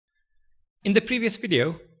In the previous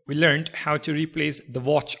video, we learned how to replace the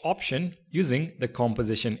watch option using the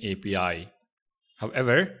composition API.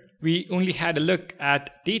 However, we only had a look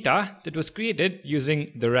at data that was created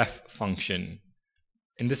using the ref function.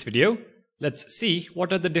 In this video, let's see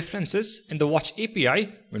what are the differences in the watch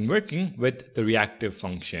API when working with the reactive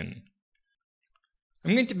function.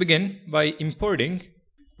 I'm going to begin by importing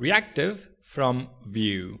reactive from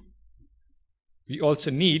Vue. We also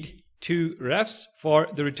need two refs for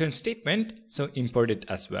the return statement, so import it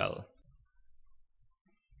as well.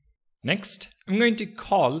 Next, I'm going to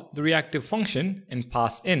call the reactive function and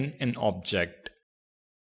pass in an object.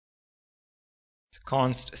 So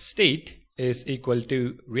const state is equal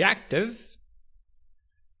to reactive.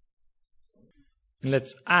 And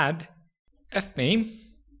let's add fname,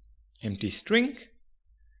 empty string,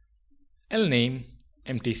 lname,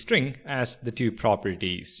 empty string as the two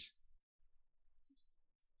properties.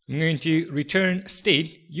 I'm going to return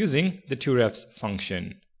state using the toRefs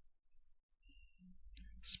function.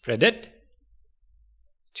 Spread it,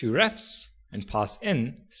 toRefs, and pass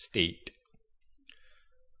in state.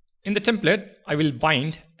 In the template, I will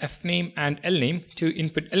bind fname and lname to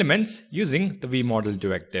input elements using the vModel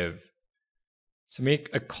directive. So make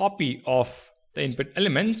a copy of the input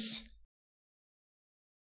elements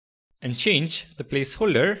and change the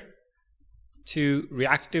placeholder to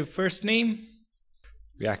reactive first name,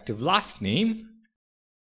 reactive last name,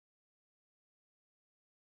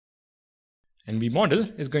 and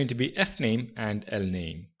vModel is going to be fname and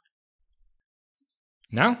lname.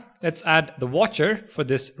 Now let's add the watcher for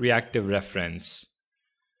this reactive reference.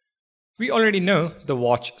 We already know the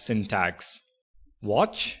watch syntax.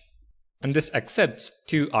 Watch, and this accepts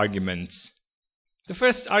two arguments. The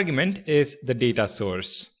first argument is the data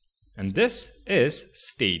source, and this is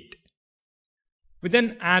state. We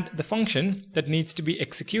then add the function that needs to be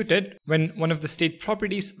executed when one of the state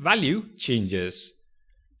properties' value changes.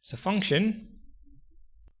 So function,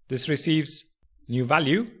 this receives new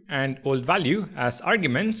value and old value as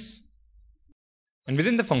arguments. And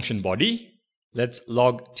within the function body, let's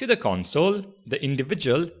log to the console the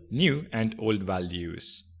individual new and old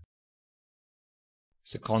values.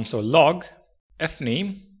 So console log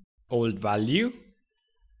fname old value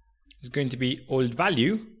is going to be old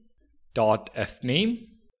value dot fname,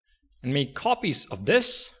 and make copies of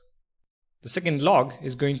this. The second log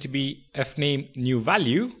is going to be fname new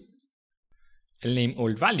value, lname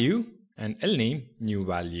old value, and lname new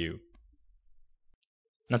value.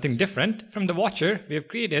 Nothing different from the watcher we have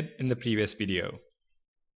created in the previous video.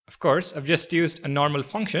 Of course, I've just used a normal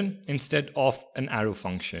function instead of an arrow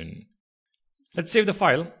function. Let's save the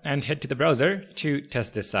file and head to the browser to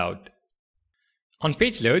test this out. On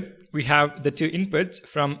page load, we have the two inputs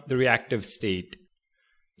from the reactive state.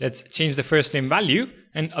 Let's change the first name value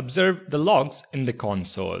and observe the logs in the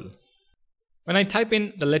console. When I type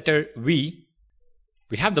in the letter V,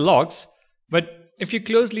 we have the logs, but if you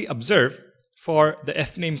closely observe, for the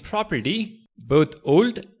fname property, both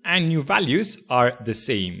old and new values are the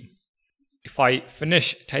same. If I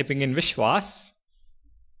finish typing in Vishwas,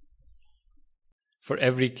 for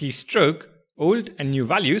every keystroke, old and new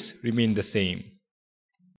values remain the same.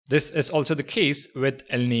 This is also the case with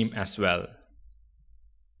lname as well.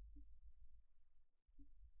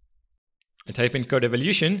 I type in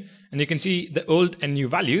codevolution and you can see the old and new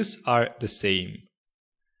values are the same.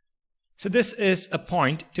 So this is a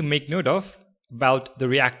point to make note of about the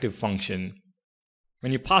reactive function.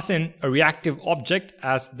 When you pass in a reactive object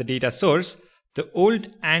as the data source, the old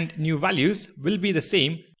and new values will be the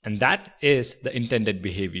same, and that is the intended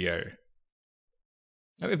behavior.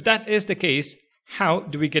 Now, if that is the case, how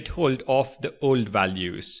do we get hold of the old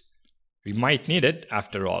values? We might need it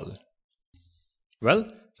after all.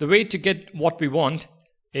 Well, the way to get what we want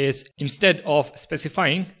is, instead of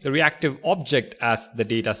specifying the reactive object as the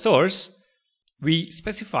data source, we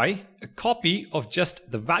specify a copy of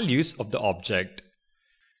just the values of the object.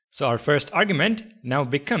 So our first argument now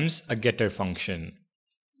becomes a getter function.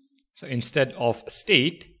 So instead of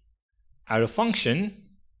state, arrow function,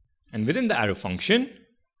 and within the arrow function,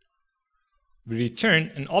 we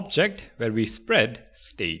return an object where we spread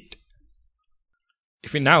state.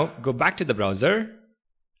 If we now go back to the browser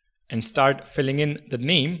and start filling in the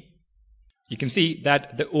name, you can see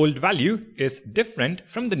that the old value is different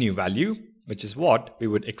from the new value, which is what we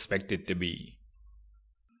would expect it to be.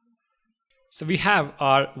 So we have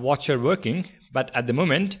our watcher working, but at the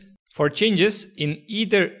moment, for changes in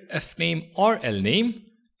either fname or lname,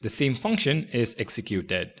 the same function is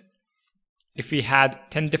executed. If we had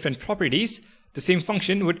 10 different properties, the same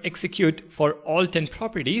function would execute for all 10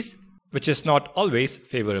 properties, which is not always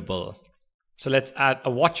favorable. So let's add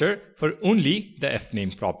a watcher for only the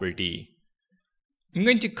fname property. I'm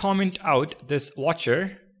going to comment out this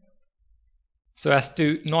watcher so as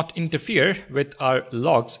to not interfere with our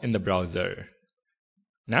logs in the browser.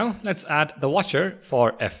 Now let's add the watcher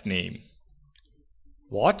for fname.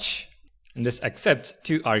 Watch, and this accepts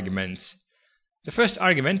two arguments. The first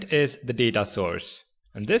argument is the data source,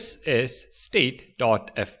 and this is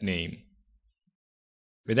state.fname.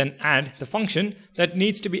 We then add the function that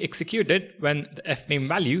needs to be executed when the fname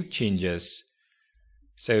value changes.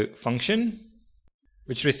 So function,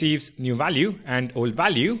 which receives new value and old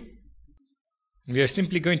value. We are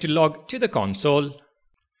simply going to log to the console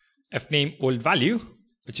fname old value,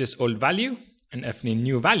 which is old value, and fname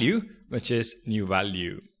new value, which is new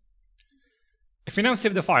value. If we now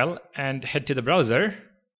save the file and head to the browser,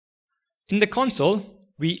 in the console,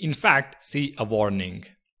 we in fact see a warning.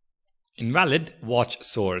 Invalid watch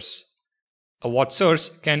source. A watch source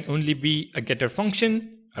can only be a getter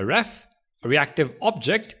function, a ref, a reactive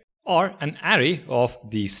object, or an array of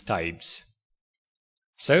these types.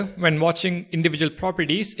 So when watching individual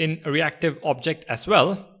properties in a reactive object as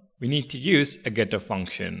well, we need to use a getter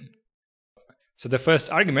function. So the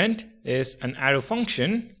first argument is an arrow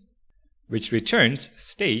function which returns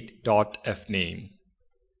state.fname.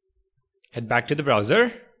 Head back to the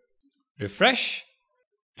browser, refresh,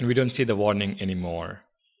 and we don't see the warning anymore.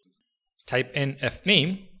 Type in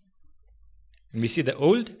fname, and we see the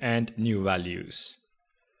old and new values.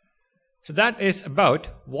 So that is about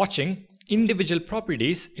watching individual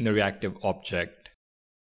properties in a reactive object.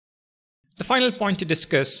 The final point to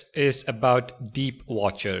discuss is about deep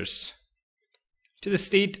watchers. To the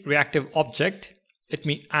state reactive object, let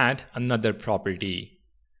me add another property,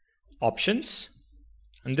 options.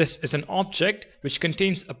 And this is an object which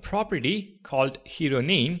contains a property called hero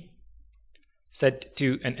name set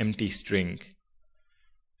to an empty string.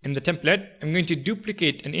 In the template, I'm going to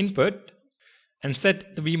duplicate an input and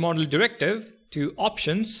set the vModel directive to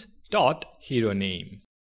options.heroName.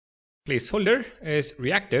 Placeholder is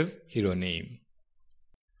reactive hero name.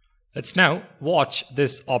 Let's now watch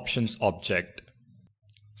this options object.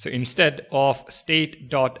 So instead of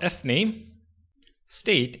state.fname,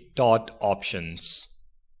 state.options.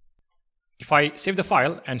 If I save the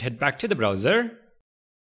file and head back to the browser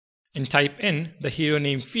and type in the hero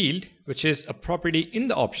name field, which is a property in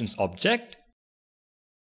the options object,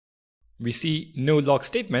 we see no log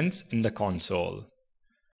statements in the console.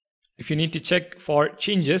 If you need to check for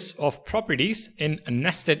changes of properties in a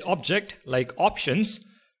nested object like options,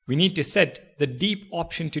 we need to set the deep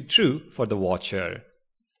option to true for the watcher.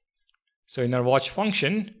 So in our watch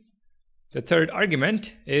function, the third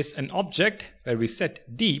argument is an object where we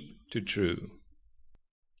set deep to true.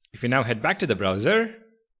 If we now head back to the browser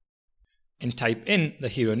and type in the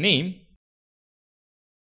hero name,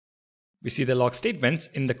 we see the log statements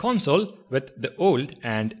in the console with the old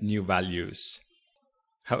and new values.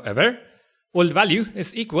 However, old value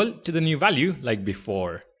is equal to the new value like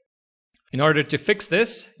before. In order to fix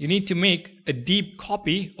this, you need to make a deep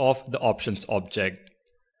copy of the options object.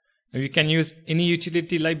 Now you can use any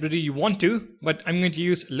utility library you want to, but I'm going to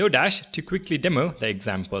use Lodash to quickly demo the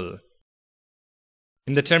example.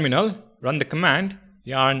 In the terminal, run the command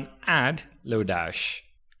yarn add Lodash.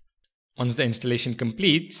 Once the installation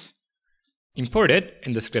completes, import it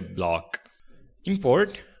in the script block.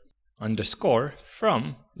 Import _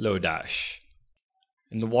 from Lodash.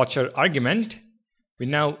 In the watcher argument, we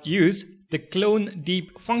now use the clone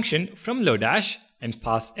deep function from Lodash and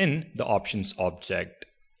pass in the options object.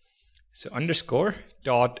 So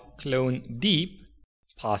 _.clone deep,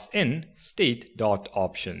 pass in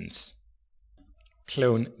state.options.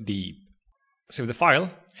 Clone deep. Save the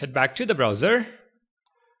file, head back to the browser.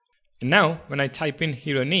 And now when I type in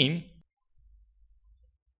hero name,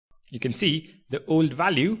 you can see the old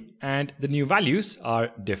value and the new values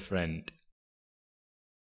are different.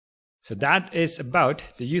 So that is about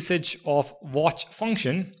the usage of watch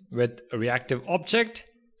function with a reactive object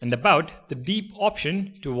and about the deep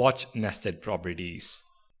option to watch nested properties.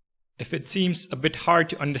 If it seems a bit hard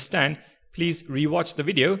to understand, please rewatch the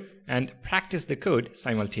video and practice the code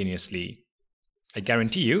simultaneously. I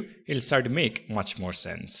guarantee you it'll start to make much more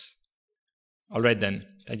sense. Alright then,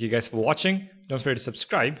 thank you guys for watching. Don't forget to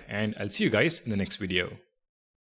subscribe and I'll see you guys in the next video.